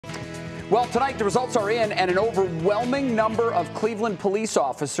Well, tonight the results are in, and an overwhelming number of Cleveland police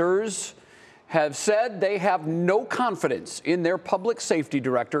officers have said they have no confidence in their public safety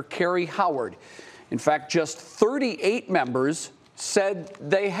director, Karrie Howard. In fact, just 38 members said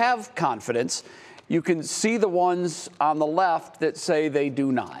they have confidence. You can see the ones on the left that say they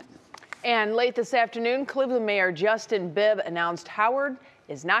do not. And late this afternoon, Cleveland Mayor Justin Bibb announced Howard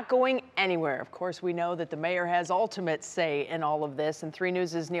is not going anywhere. Of course, we know that the mayor has ultimate say in all of this. And 3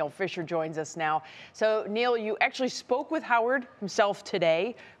 News' Neil Fisher joins us now. So, Neil, you actually spoke with Howard himself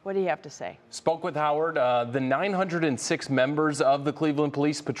today. What do you have to say? Spoke with Howard. The 906 members of the Cleveland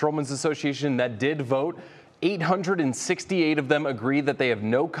Police Patrolmen's Association that did vote, 868 of them agree that they have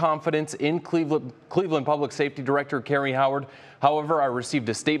no confidence in Cleveland Public Safety Director Karrie Howard. However, I received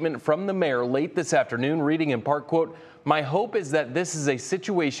a statement from the mayor late this afternoon reading in part, quote, "My hope is that this is a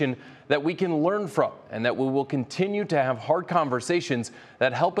situation that we can learn from and that we will continue to have hard conversations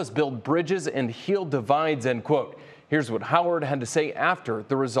that help us build bridges and heal divides," end quote. Here's what Howard had to say after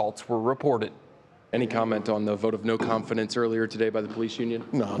the results were reported. Any comment on the vote of no confidence earlier today by the police union?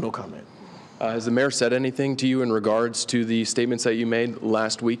 No comment. Has the mayor said anything to you in regards to the statements that you made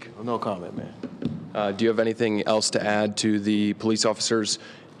last week? No comment, man. Do you have anything else to add to the police officers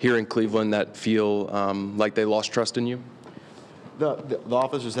here in Cleveland that feel like they lost trust in you? The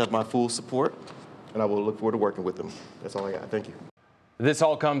officers have my full support, and I will look forward to working with them. That's all I got. Thank you. This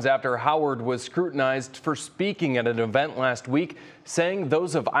all comes after Howard was scrutinized for speaking at an event last week, saying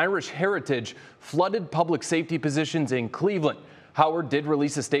those of Irish heritage flooded public safety positions in Cleveland. Howard did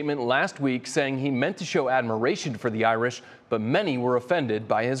release a statement last week saying he meant to show admiration for the Irish, but many were offended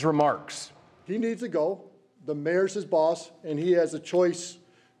by his remarks. He needs to go. The mayor's his boss, and he has a choice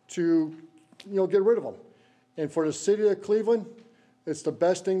to, get rid of him. And for the city of Cleveland, it's the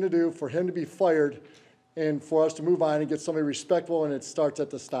best thing to do for him to be fired and for us to move on and get somebody respectful, and it starts at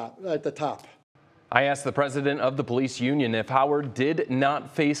the top. I asked the president of the police union if Howard did not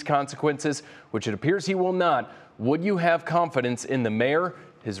face consequences, which it appears he will not. Would you have confidence in the mayor?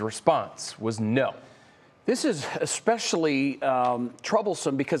 His response was no. This is especially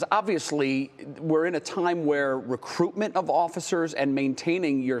troublesome because obviously we're in a time where recruitment of officers and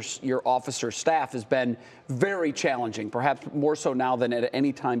maintaining your officer staff has been very challenging, perhaps more so now than at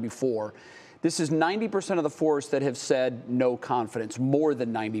any time before. This is 90% of the force that have said no confidence, more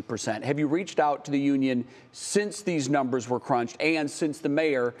than 90%. Have you reached out to the union since these numbers were crunched and since the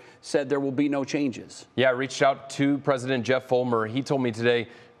mayor said there will be no changes? Yeah, I reached out to President Jeff Follmer. He told me today,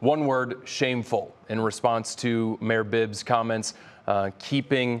 one word, shameful, in response to Mayor Bibb's comments,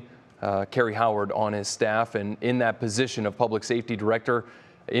 keeping Karrie Howard on his staff and in that position of public safety director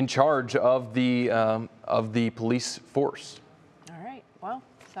in charge of the police force. All right. Well,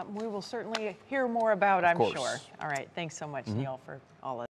 something we will certainly hear more about, I'm sure. All right. Thanks so much, Neil, for all of